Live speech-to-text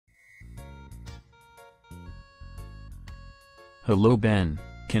Hello Ben,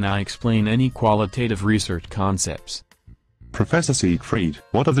 can I explain any qualitative research concepts? Professor Siegfried,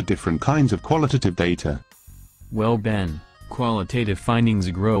 what are the different kinds of qualitative data? Well Ben, qualitative findings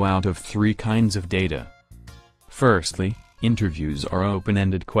grow out of three kinds of data. Firstly, interviews are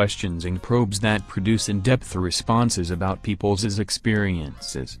open-ended questions and probes that produce in-depth responses about people's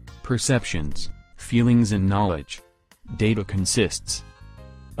experiences, perceptions, feelings and knowledge. Data consists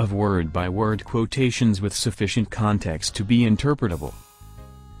of word-by-word quotations with sufficient context to be interpretable.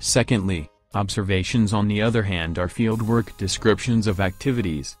 Secondly, observations on the other hand are fieldwork descriptions of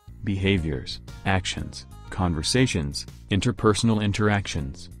activities, behaviors, actions, conversations, interpersonal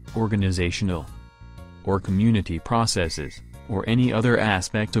interactions, organizational or community processes, or any other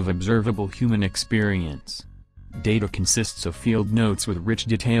aspect of observable human experience. Data consists of field notes with rich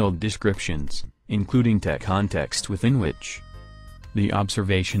detailed descriptions, including the context within which the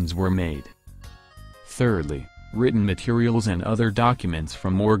observations were made. Thirdly, written materials and other documents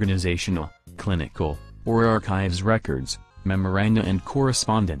from organizational, clinical, or archives records, memoranda and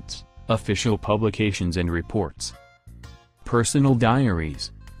correspondence, official publications and reports. Personal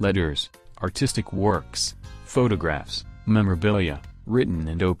diaries, letters, artistic works, photographs, memorabilia, written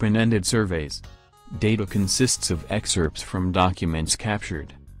and open-ended surveys. Data consists of excerpts from documents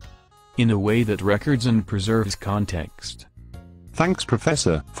captured in a way that records and preserves context. Thanks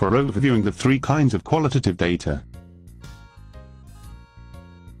Professor, for overviewing the three kinds of qualitative data.